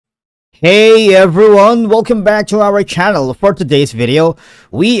Hey everyone, welcome back to our channel. For today's video,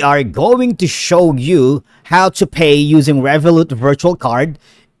 we are going to show you how to pay using Revolut Virtual Card.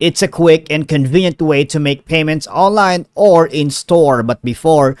 It's a quick and convenient way to make payments online or in store. But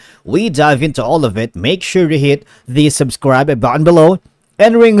before we dive into all of it, make sure to hit the subscribe button below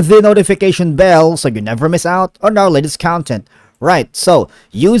and ring the notification bell so you never miss out on our latest content. Right, so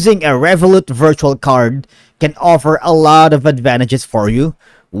using a Revolut Virtual Card can offer a lot of advantages for you,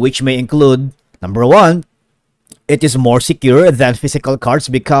 which may include, number one, it is more secure than physical cards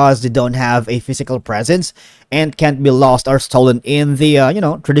because they don't have a physical presence and can't be lost or stolen in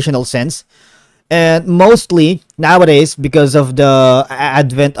the traditional sense. And mostly nowadays, because of the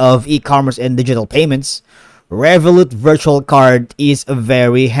advent of e-commerce and digital payments, Revolut Virtual Card is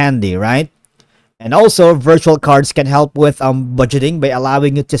very handy, right? And also, virtual cards can help with budgeting by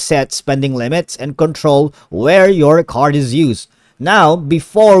allowing you to set spending limits and control where your card is used. Now,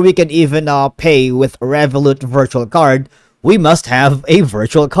 before we can even pay with Revolut Virtual Card, we must have a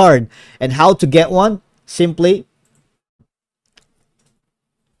virtual card. And how to get one? Simply,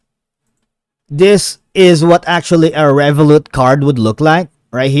 this is what actually a Revolut card would look like.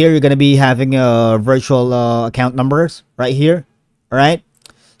 Right here, you're going to be having a virtual account numbers right here. All right.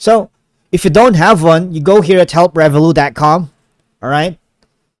 So, if you don't have one, you go here at helprevolut.com. All right.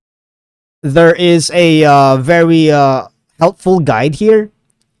 There is a very helpful guide here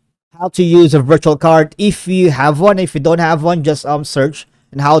how to use a virtual card if you have one. If you don't have one, just search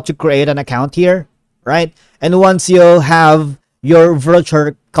and how to create an account here, right? And once you have your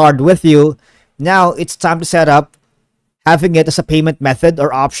virtual card with you, now it's time to set up having it as a payment method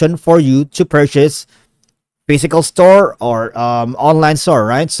or option for you to purchase physical store or online store,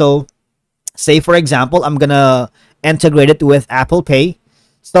 right? So say for example, I'm gonna integrate it with Apple Pay.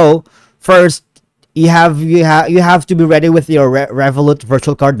 So first, you have to be ready with your Revolut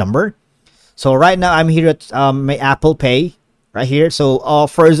virtual card number. So right now I'm here at my Apple Pay right here. So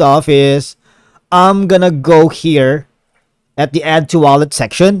first off is I'm gonna go here at the add to wallet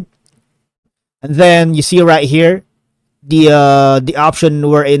section, and then you see right here the option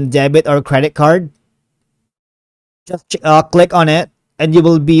we're in debit or credit card. Just click on it and you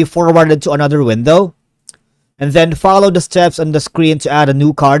will be forwarded to another window. And then follow the steps on the screen to add a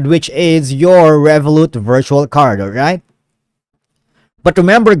new card, which is your Revolut Virtual Card, alright? But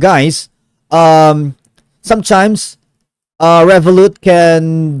remember guys, sometimes Revolut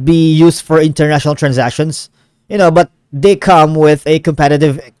can be used for international transactions, but they come with a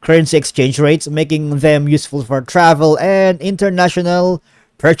competitive currency exchange rates, making them useful for travel and international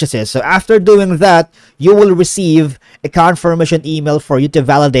purchases. So after doing that, you will receive a confirmation email for you to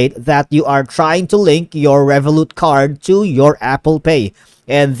validate that you are trying to link your Revolut card to your Apple Pay.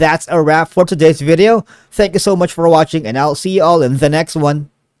 And that's a wrap for today's video. Thank you so much for watching, and I'll see you all in the next one.